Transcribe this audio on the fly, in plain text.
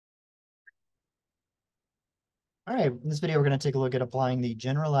All right, in this video, we're going to take a look at applying the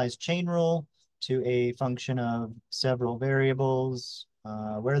generalized chain rule to a function of several variables,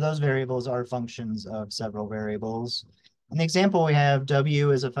 where those variables are functions of several variables. In the example, we have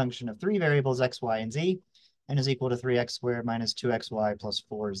w is a function of three variables, x, y, and z, and is equal to 3x squared minus 2xy plus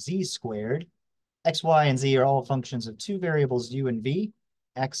 4z squared. X, y, and z are all functions of two variables, u and v.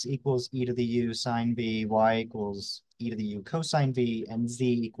 X equals e to the u sine v, y equals e to the u cosine v, and z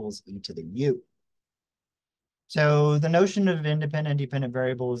equals e to the u. So the notion of independent dependent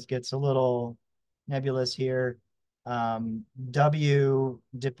variables gets a little nebulous here. W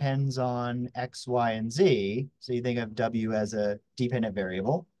depends on X, Y, and Z. So you think of W as a dependent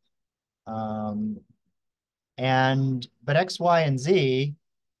variable. But X, Y, and Z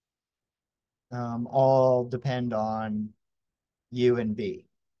all depend on U and V.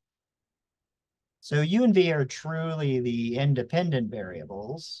 So U and V are truly the independent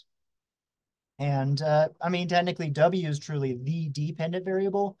variables. And I mean, technically W is truly the dependent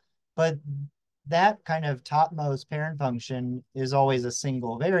variable, but that kind of topmost parent function is always a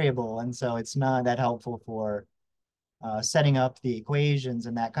single variable. And so it's not that helpful for setting up the equations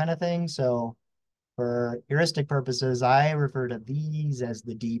and that kind of thing. So for heuristic purposes, I refer to these as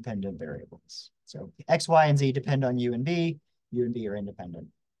the dependent variables. So X, Y, and Z depend on U and V. U and V are independent.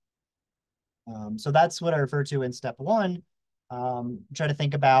 So that's what I refer to in step one. Try to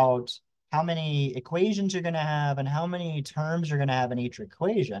think about how many equations you're going to have and how many terms you're going to have in each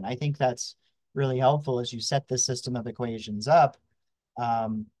equation. I think that's really helpful as you set this system of equations up.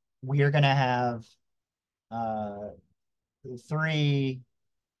 We are going to have three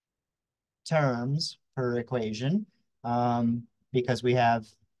terms per equation because we have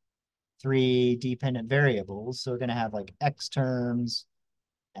three dependent variables. So we're going to have like x terms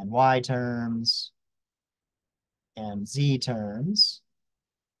and y terms and z terms.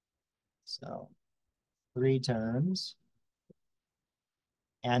 So three terms.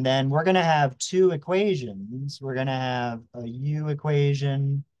 And then we're going to have two equations. We're going to have a u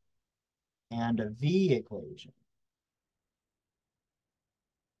equation and a v equation.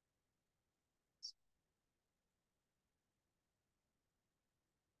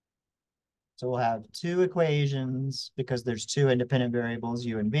 So we'll have two equations because there's two independent variables,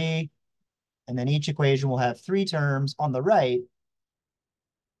 u and v. And then each equation will have three terms on the right.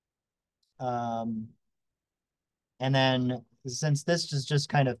 And then since this is just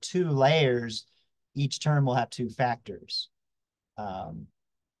kind of two layers, each term will have two factors.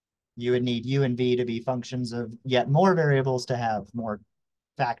 You would need u and v to be functions of yet more variables to have more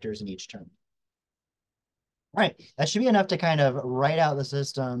factors in each term. All right, that should be enough to kind of write out the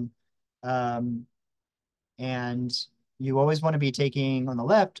system. And you always want to be taking on the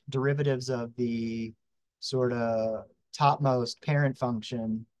left derivatives of the sort of topmost parent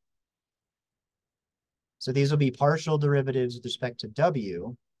function. So these will be partial derivatives with respect to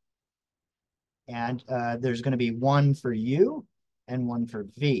w. And there's going to be one for u and one for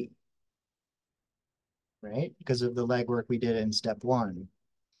v, right? Because of the legwork we did in step one.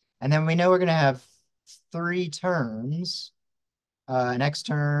 And then we know we're going to have three terms, an x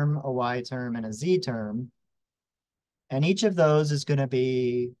term, a y term, and a z term. And each of those is going to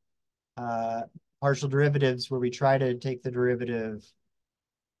be partial derivatives where we try to take the derivative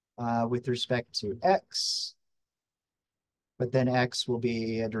with respect to x, but then x will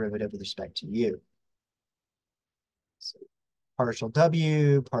be a derivative with respect to u. So partial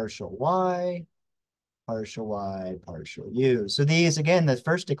w, partial y, partial y, partial u. So these, again, the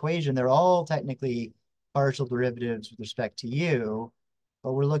first equation, they're all technically partial derivatives with respect to u,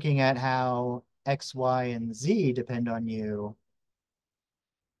 but we're looking at how x, y, and z depend on u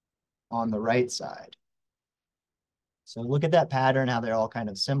on the right side. So look at that pattern, how they're all kind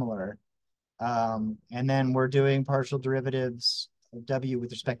of similar. And then we're doing partial derivatives of w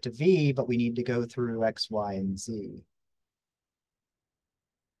with respect to v, but we need to go through x, y, and z.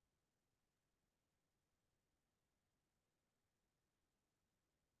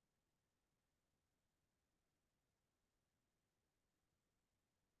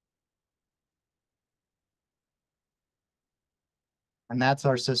 And that's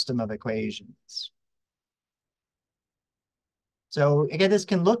our system of equations. So again, this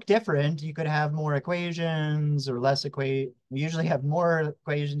can look different. You could have more equations or less We usually have more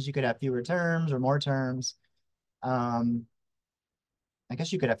equations. You could have fewer terms or more terms. I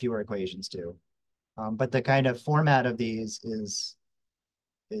guess you could have fewer equations too. But the kind of format of these is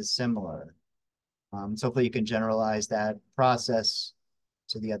similar. So hopefully you can generalize that process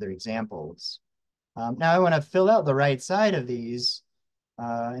to the other examples. Now I want to fill out the right side of these.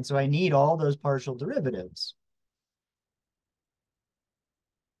 And so I need all those partial derivatives.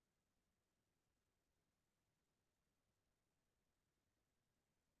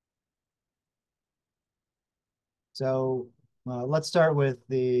 So let's start with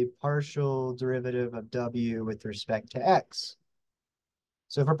the partial derivative of w with respect to x.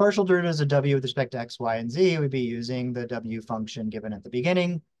 So for partial derivatives of w with respect to x, y, and z, we'd be using the w function given at the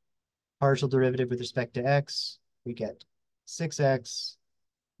beginning. Partial derivative with respect to x, we get 6x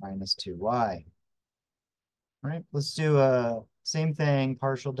minus 2y. All right, let's do a same thing,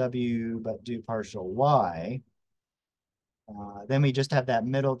 partial w, but do partial y. Then we just have that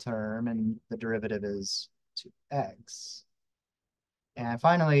middle term, and the derivative is 2x. And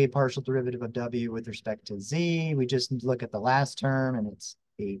finally, partial derivative of w with respect to z, we just look at the last term, and it's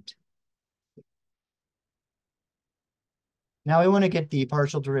 8. Now we want to get the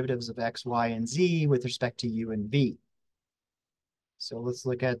partial derivatives of x, y, and z with respect to u and v. So let's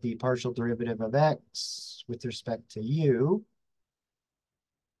look at the partial derivative of x with respect to u.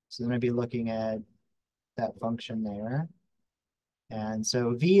 So then I'd be looking at that function there. And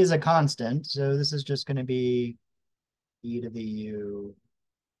so v is a constant, so this is just going to be e to the u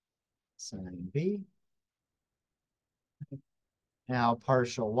sine v. Now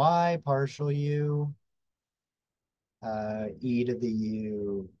partial y, partial u, e to the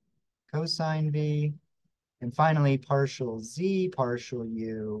u cosine v. And finally, partial z, partial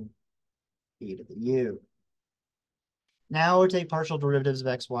u, e to the u. Now we'll take partial derivatives of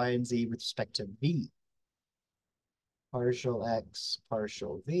x, y, and z with respect to v. Partial x,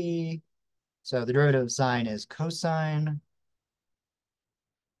 partial v. So the derivative of sine is cosine.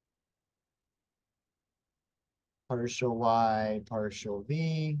 Partial y, partial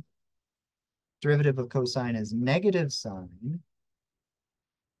v. Derivative of cosine is negative sine.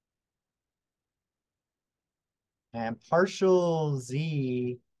 And partial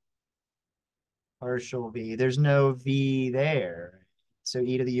z, partial v. There's no v there. So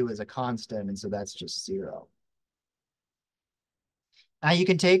e to the u is a constant, and so that's just 0. Now you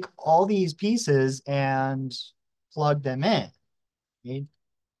can take all these pieces and plug them in. Right?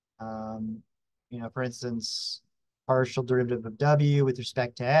 Um, for instance, partial derivative of w with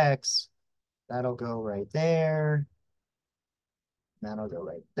respect to x, that'll go right there. That'll go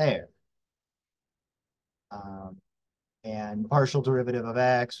right there. Um, and partial derivative of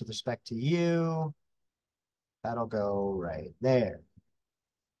x with respect to u, that'll go right there.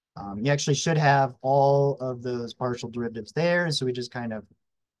 You actually should have all of those partial derivatives there, so we just kind of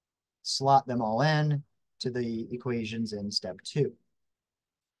slot them all in to the equations in step 2.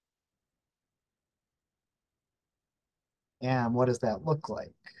 And what does that look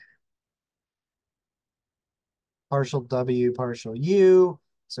like? Partial w, partial u.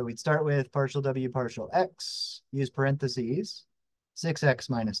 So we'd start with partial w, partial x, use parentheses, 6x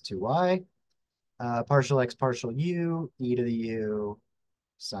minus 2y, partial x, partial u, e to the u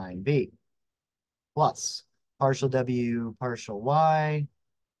sine v, plus partial w, partial y,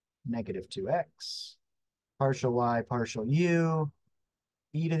 negative 2x, partial y, partial u,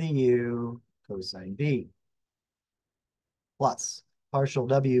 e to the u cosine v, plus partial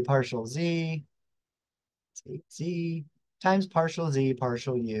w, partial z, it's 8z, times partial z,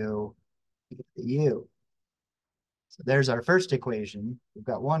 partial u, e to the u. So there's our first equation. We've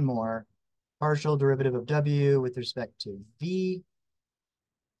got one more. Partial derivative of w with respect to v,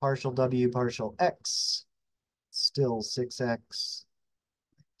 partial w, partial x, still 6x,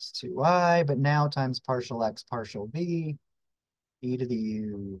 it's 2y, but now times partial x, partial v, e to the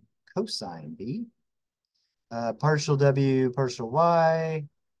u cosine v. Partial w, partial y,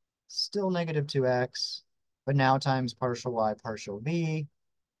 still negative 2x, but now times partial y, partial v,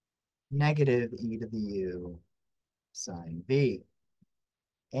 negative e to the u sine v.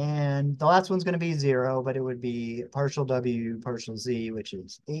 And the last one's going to be 0, but it would be partial w, partial z, which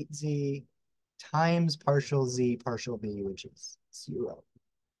is 8z, times partial z, partial v, which is 0.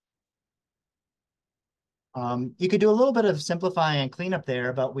 You could do a little bit of simplifying and cleanup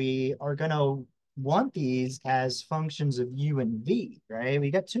there, but we are going to want these as functions of u and v, right?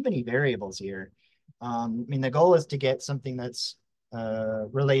 We got too many variables here. I mean, the goal is to get something that's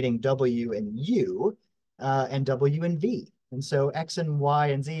relating w and u and w and v. And so x and y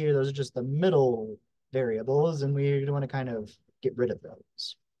and z, those are just the middle variables, and we want to kind of get rid of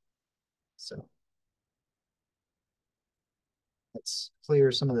those. So let's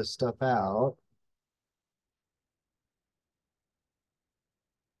clear some of this stuff out.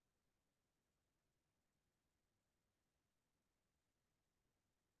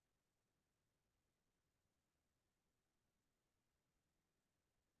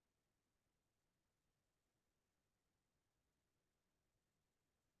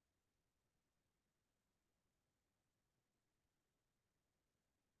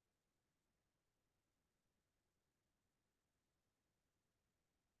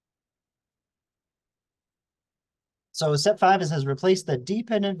 So step 5, it says replace the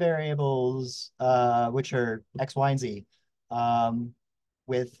dependent variables, which are x, y, and z,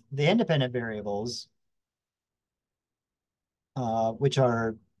 with the independent variables, which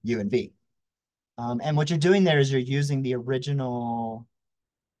are u and v. And what you're doing there is you're using the original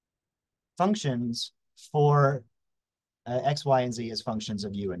functions for x, y, and z as functions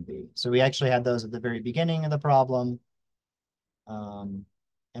of u and v. So we actually had those at the very beginning of the problem. And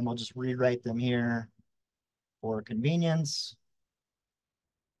we'll just rewrite them here for convenience.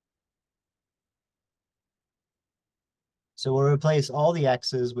 So we'll replace all the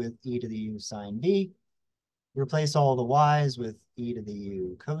x's with e to the u sine v, replace all the y's with e to the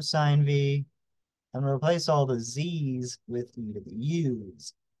u cosine v, and replace all the z's with e to the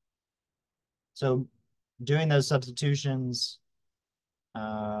u's. So doing those substitutions,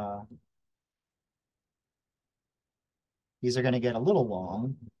 these are going to get a little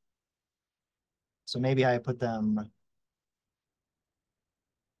long. So maybe I put them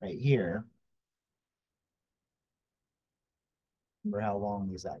right here. Remember how long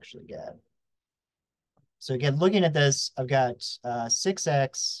these actually get. So again, looking at this, I've got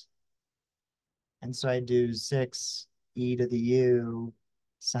 6x, and so I do 6 e to the u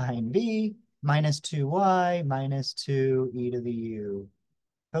sine v minus 2y minus 2 e to the u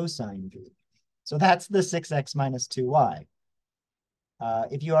cosine v. So that's the 6x minus 2y.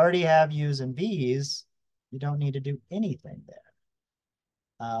 If you already have u's and v's, you don't need to do anything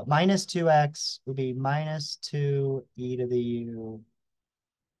there. Minus 2x would be minus 2 e to the u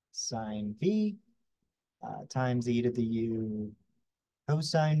sine v times e to the u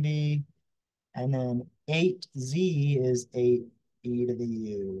cosine v. And then 8z is 8 e to the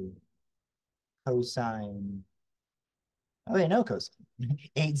u cosine. Oh, wait, no cosine.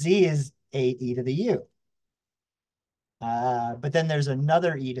 8z is 8 e to the u. But then there's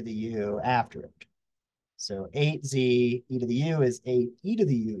another e to the u after it. So 8z e to the u is 8 e to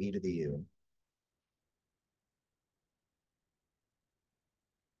the u e to the u.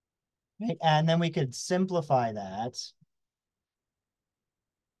 Right? And then we could simplify that.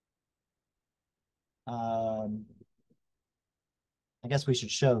 I guess we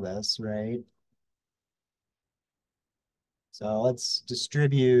should show this, right? So let's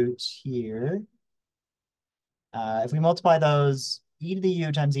distribute here. If we multiply those, e to the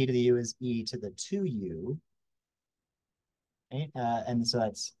u times e to the u is e to the 2u. Right? And so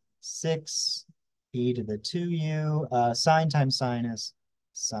that's 6 e to the 2u. Sine times sine is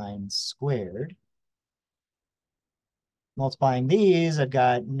sine squared. Multiplying these, I've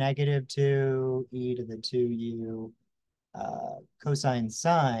got negative 2 e to the 2u cosine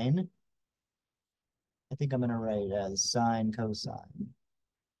sine. I think I'm going to write as sine cosine.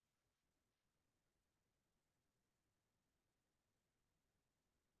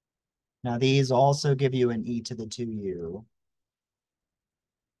 Now these also give you an e to the 2u.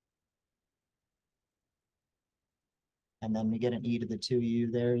 And then we get an e to the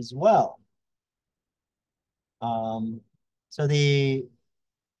 2u there as well. So the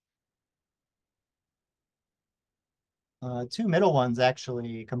two middle ones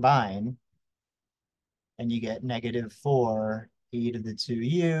actually combine, and you get negative 4 e to the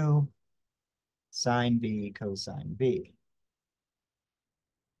 2u sine v cosine v.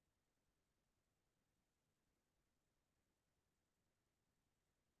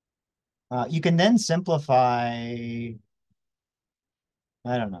 You can then simplify,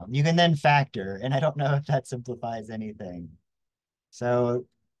 I don't know, you can then factor, and I don't know if that simplifies anything. So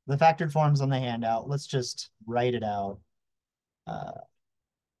the factored form's on the handout. Let's just write it out.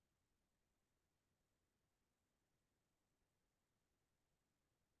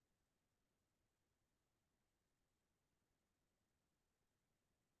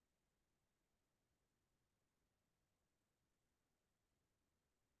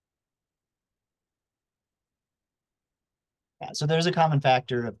 Yeah, so there's a common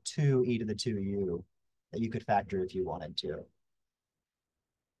factor of 2 e to the 2u that you could factor if you wanted to.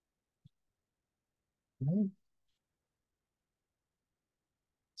 Okay.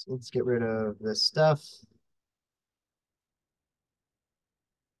 So let's get rid of this stuff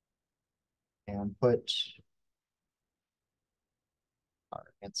and put our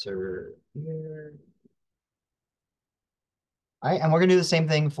answer here. All right, and we're gonna do the same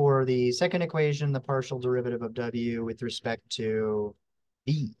thing for the second equation, the partial derivative of w with respect to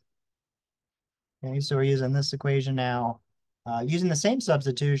b. Okay, so we're using this equation now, using the same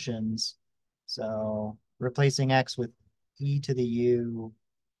substitutions. So replacing x with e to the u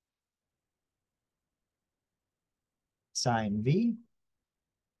sine v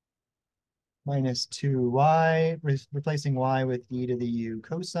minus 2y, replacing y with e to the u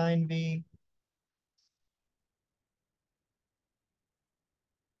cosine v.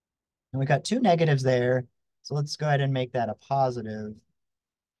 And we got two negatives there. So let's go ahead and make that a positive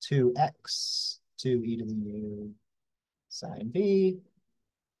 2x, 2 e to the u sine v,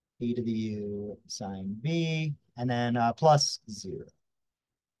 e to the u sine v, and then plus 0.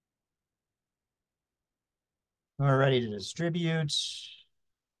 We're ready to distribute. So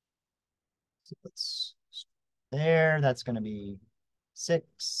let's there. That's going to be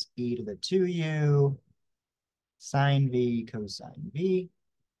 6 e to the 2u sine v cosine v.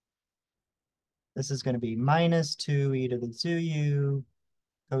 This is going to be minus 2 e to the 2u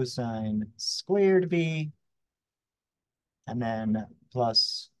cosine squared v, and then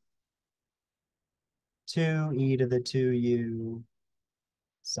plus 2 e to the 2u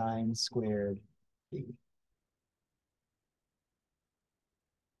sine squared v.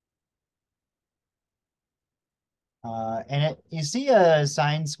 You see a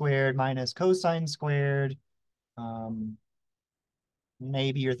sine squared minus cosine squared.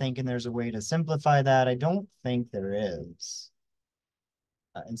 Maybe you're thinking there's a way to simplify that. I don't think there is.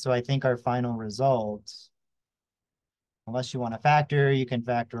 And so I think our final result, unless you want to factor, you can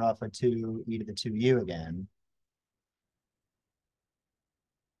factor off a 2 e to the 2u again.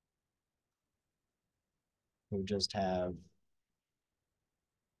 We would just have,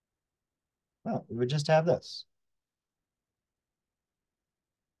 well, we would just have this.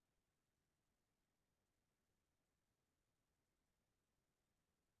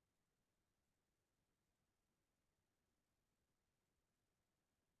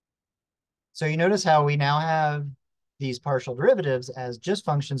 So you notice how we now have these partial derivatives as just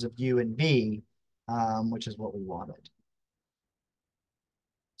functions of u and v, which is what we wanted.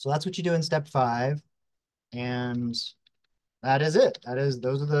 So that's what you do in step 5. And that is it.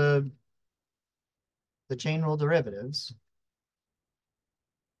 Those are the chain rule derivatives.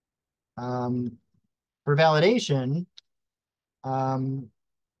 For validation,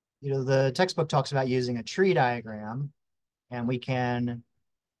 the textbook talks about using a tree diagram, and we can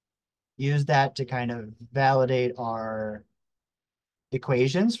use that to kind of validate our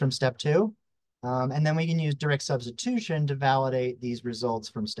equations from step 2. And then we can use direct substitution to validate these results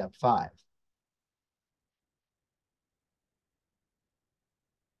from step 5.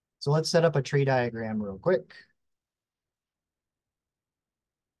 So let's set up a tree diagram real quick.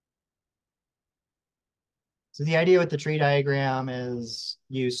 So the idea with the tree diagram is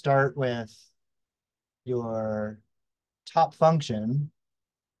you start with your top function,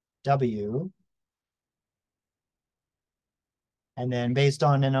 w, and then based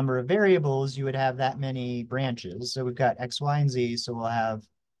on a number of variables, you would have that many branches. So we've got x, y, and z, so we'll have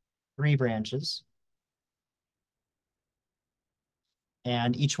 3 branches.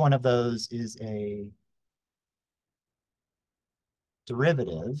 And each one of those is a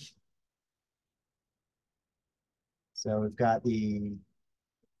derivative. So we've got the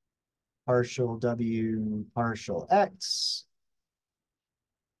partial w partial x,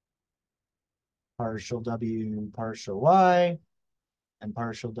 partial w partial y, and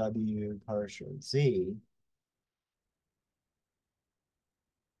partial w partial z.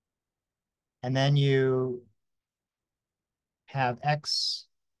 And then you have x,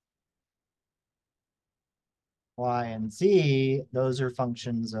 y, and z. Those are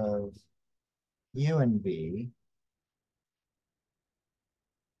functions of u and v.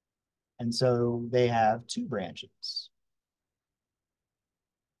 And so they have 2 branches.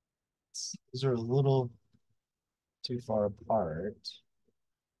 These are a little too far apart.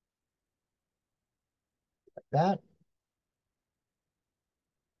 Like that.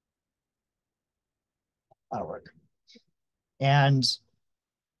 That'll work. And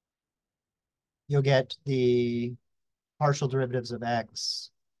you'll get the partial derivatives of x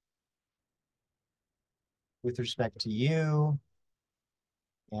with respect to u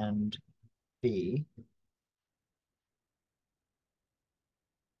and v.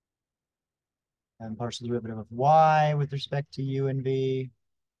 And partial derivative of y with respect to u and v.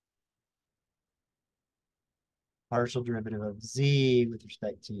 Partial derivative of z with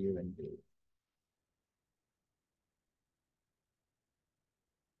respect to u and v.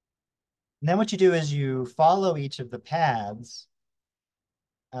 And then what you do is you follow each of the paths.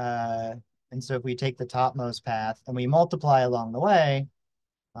 And so if we take the topmost path and we multiply along the way,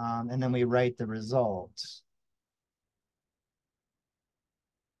 and then we write the result.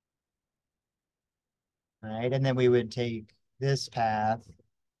 Right, and then we would take this path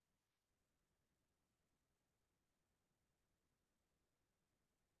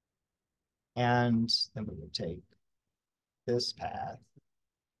and then we would take this path.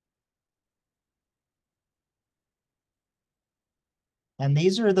 And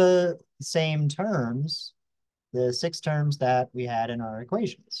these are the same terms, the 6 terms that we had in our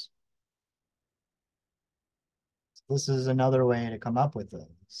equations. This is another way to come up with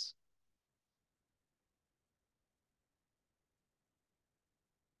those.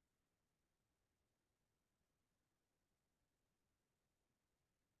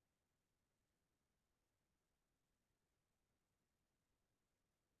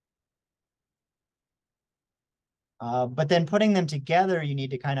 But then putting them together, you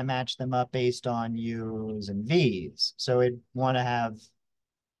need to kind of match them up based on U's and V's. So it want to have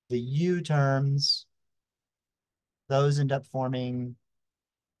the U terms, those end up forming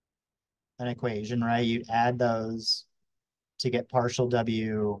an equation, right? You'd add those to get partial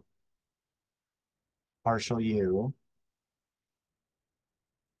W, partial U.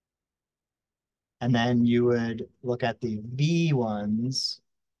 And then you would look at the V ones.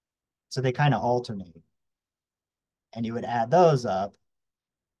 So they kind of alternate. And you would add those up,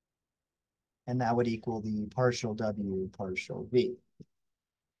 and that would equal the partial W, partial V.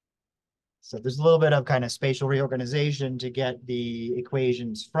 So there's a little bit of kind of spatial reorganization to get the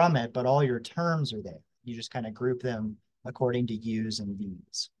equations from it, but all your terms are there. You just kind of group them according to U's and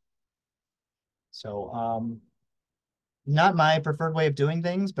V's. So not my preferred way of doing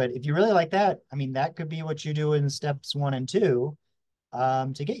things, but if you really like that, I mean, that could be what you do in steps 1 and 2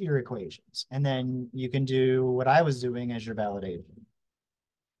 to get your equations. And then you can do what I was doing as your validation.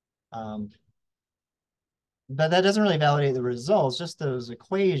 But that doesn't really validate the results, just those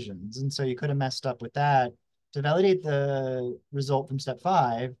equations. And so you could have messed up with that. To validate the result from step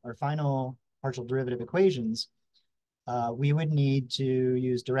 5, our final partial derivative equations, we would need to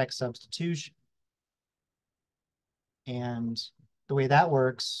use direct substitution. And the way that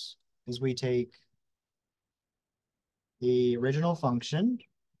works is we take the original function,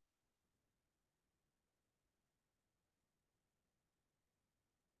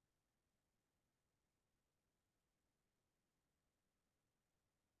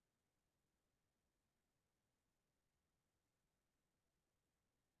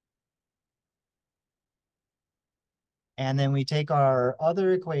 and then we take our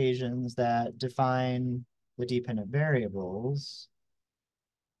other equations that define the dependent variables,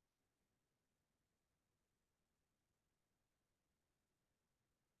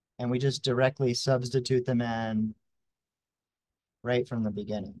 and we just directly substitute them in right from the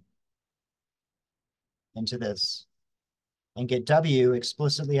beginning into this and get W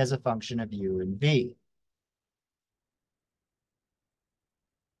explicitly as a function of U and V.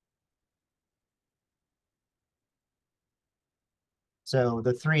 So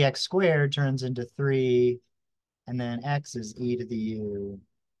the 3x squared turns into 3, and then x is e to the u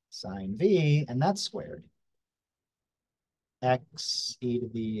sine v, and that's squared. X e to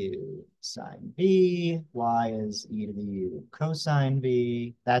the u sine v, y is e to the u cosine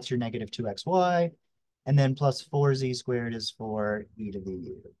v. That's your negative 2xy. And then plus 4z squared is 4 e to the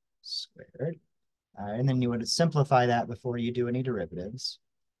u squared. And then you would simplify that before you do any derivatives.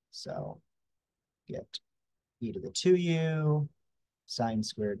 So get e to the 2u sine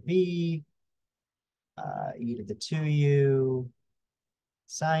squared v, e to the 2u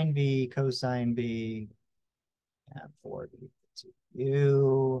sine v cosine v, and 4 e to the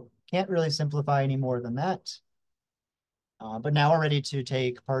 2u. Can't really simplify any more than that. But now we're ready to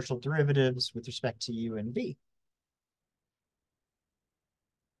take partial derivatives with respect to u and v.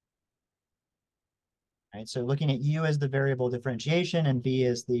 Right, so looking at u as the variable differentiation and v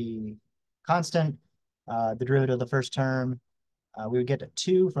as the constant, the derivative of the first term, we would get a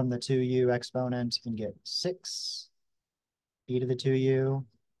 2 from the 2u exponent and get 6 e to the 2u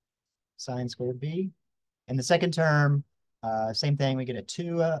sine squared v. In the second term, same thing, we get a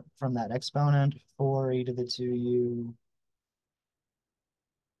 2 from that exponent, 4 e to the 2u.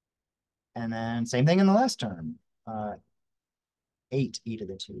 And then same thing in the last term, 8 e to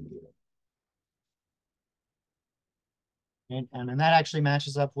the 2u. And that actually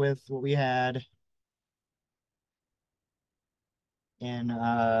matches up with what we had in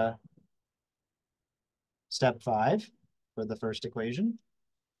step 5 for the first equation.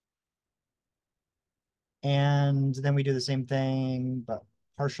 And then we do the same thing, but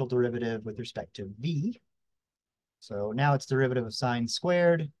partial derivative with respect to v. So now it's derivative of sine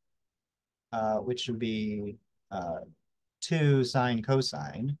squared, which would be 2 sine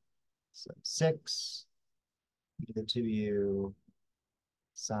cosine. So 6 e to the 2u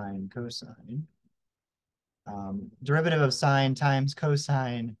sine cosine. Derivative of sine times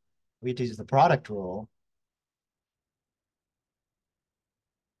cosine, we have to use the product rule.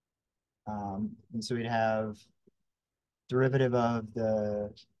 And so we'd have derivative of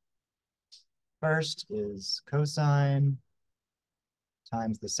the first is cosine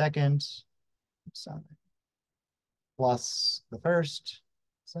times the second sine plus the first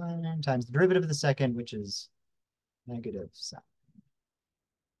sine times the derivative of the second, which is negative sign.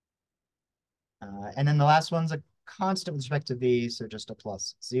 And then the last one's a constant with respect to v, so just a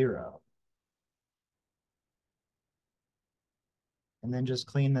plus 0. And then just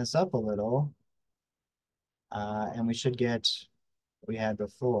clean this up a little, and we should get what we had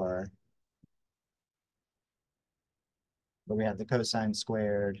before, where we have the cosine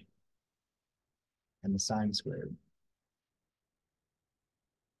squared and the sine squared.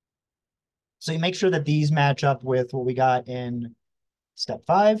 So you make sure that these match up with what we got in step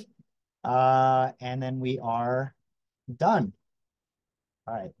 5, and then we are done.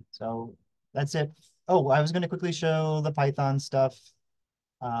 All right, so that's it. Oh, I was going to quickly show the Python stuff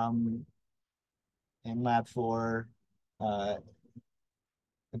um, in lab 4. I've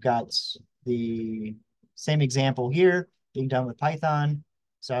got the same example here being done with Python.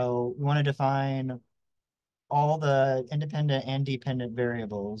 So we want to define all the independent and dependent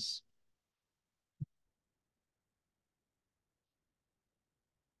variables.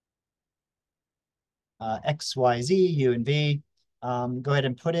 X, Y, Z, U, and V. Go ahead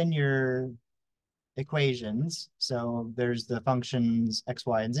and put in your equations. So there's the functions X,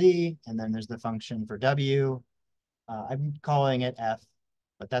 Y, and Z, and then there's the function for W. I'm calling it F,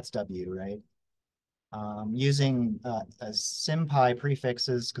 but that's W, right? Using SymPy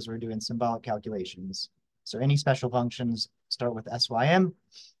prefixes because we're doing symbolic calculations. So any special functions start with SYM.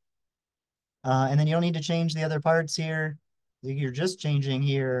 And then you don't need to change the other parts here. You're just changing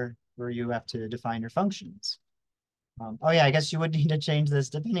here where you have to define your functions. Oh yeah, I guess you would need to change this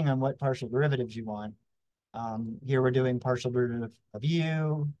depending on what partial derivatives you want. Here we're doing partial derivative of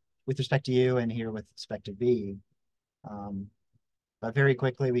u with respect to u, and here with respect to v. But very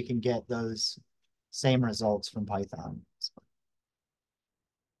quickly we can get those same results from Python. So,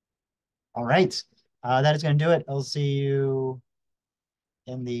 all right, that is going to do it. I'll see you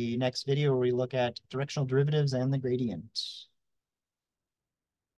in the next video where we look at directional derivatives and the gradient.